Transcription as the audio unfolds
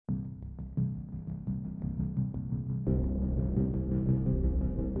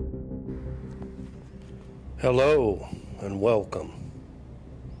Hello and welcome.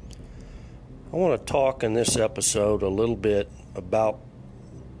 I want to talk in this episode a little bit about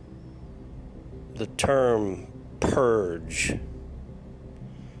the term purge.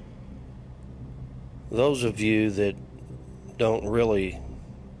 Those of you that don't really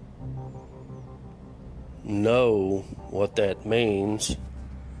know what that means,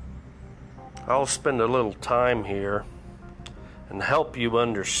 I'll spend a little time here and help you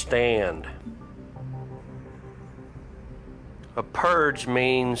understand. A purge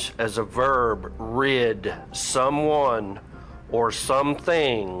means, as a verb, rid someone or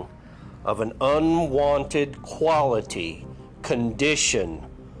something of an unwanted quality, condition,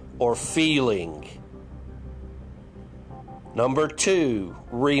 or feeling. Number 2,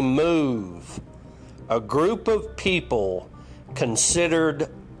 remove. A group of people considered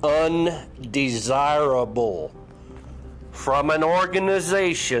undesirable from an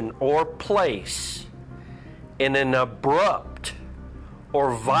organization or place in an abrupt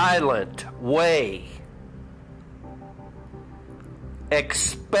or violent way.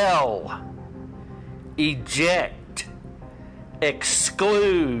 Expel, eject,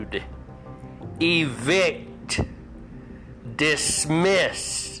 exclude, evict,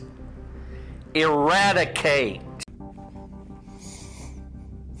 dismiss, eradicate.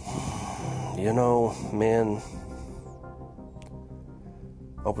 You know, men,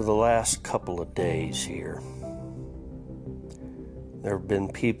 over the last couple of days here, there have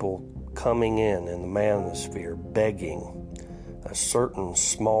been people coming in the manosphere begging a certain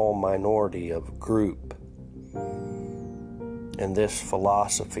small minority of group in this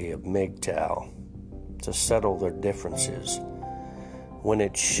philosophy of MGTOW to settle their differences when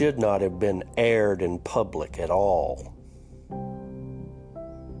it should not have been aired in public at all.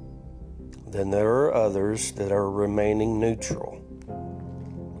 Then there are others that are remaining neutral,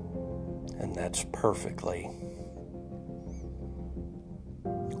 and that's perfectly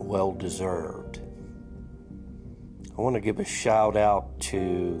well deserved. I want to give a shout out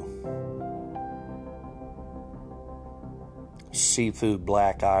to Seafood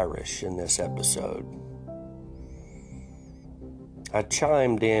Black Irish in this episode. I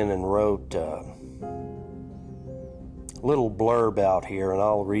chimed in and wrote a little blurb out here, and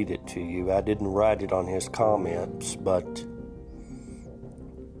I'll read it to you. I didn't write it on his comments, but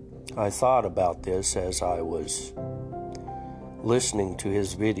I thought about this as I was listening to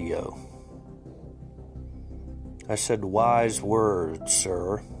his video. I said, "Wise words,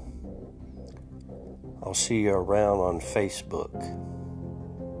 sir. I'll see you around on Facebook."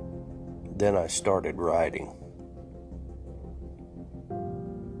 Then I started writing.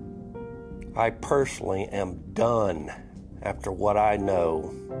 I personally am done after what I know,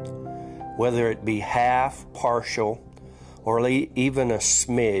 whether it be half, partial, or even a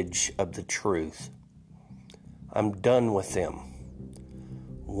smidge of the truth. I'm done with them.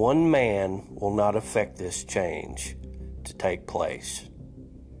 One man will not affect this change to take place.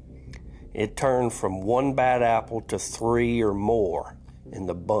 It turned from one bad apple to 3 or more in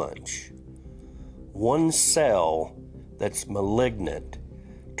the bunch. One cell that's malignant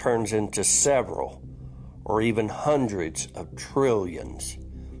turns into several or even hundreds of trillions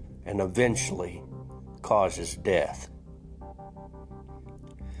and eventually causes death.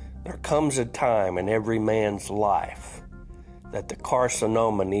 There comes a time in every man's life that the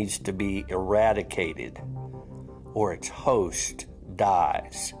carcinoma needs to be eradicated or its host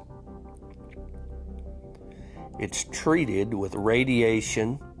dies. It's treated with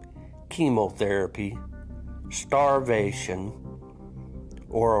radiation, chemotherapy, starvation,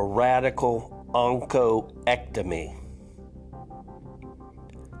 or a radical oncoectomy.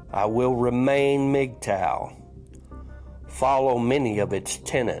 I will remain MGTOW, follow many of its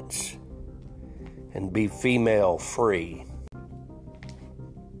tenets, and be female free.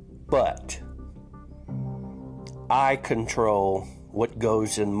 But I control what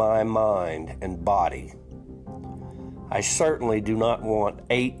goes in my mind and body. I certainly do not want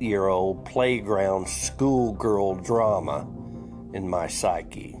 8-year-old playground schoolgirl drama in my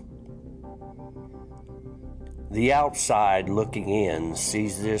psyche. The outside looking in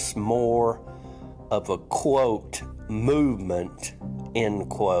sees this more of a, quote, movement, end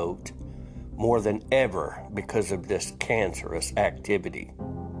quote, more than ever because of this cancerous activity.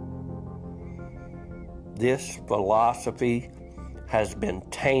 This philosophy has been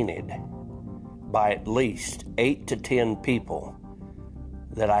tainted by at least 8 to 10 people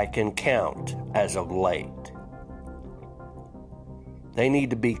that I can count as of late. They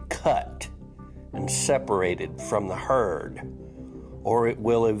need to be cut and separated from the herd, or it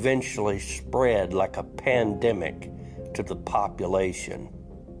will eventually spread like a pandemic to the population.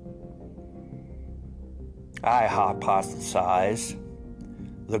 I hypothesize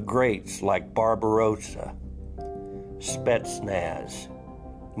the greats like Barbarossa, Spetsnaz,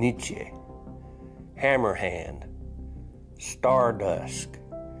 Nietzsche, Hammerhand, Stardust,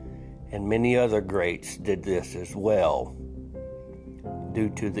 and many other greats did this as well due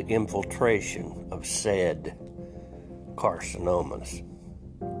to the infiltration of said carcinomas.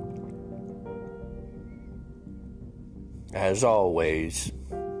 As always,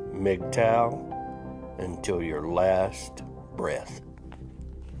 MGTOW until your last breath.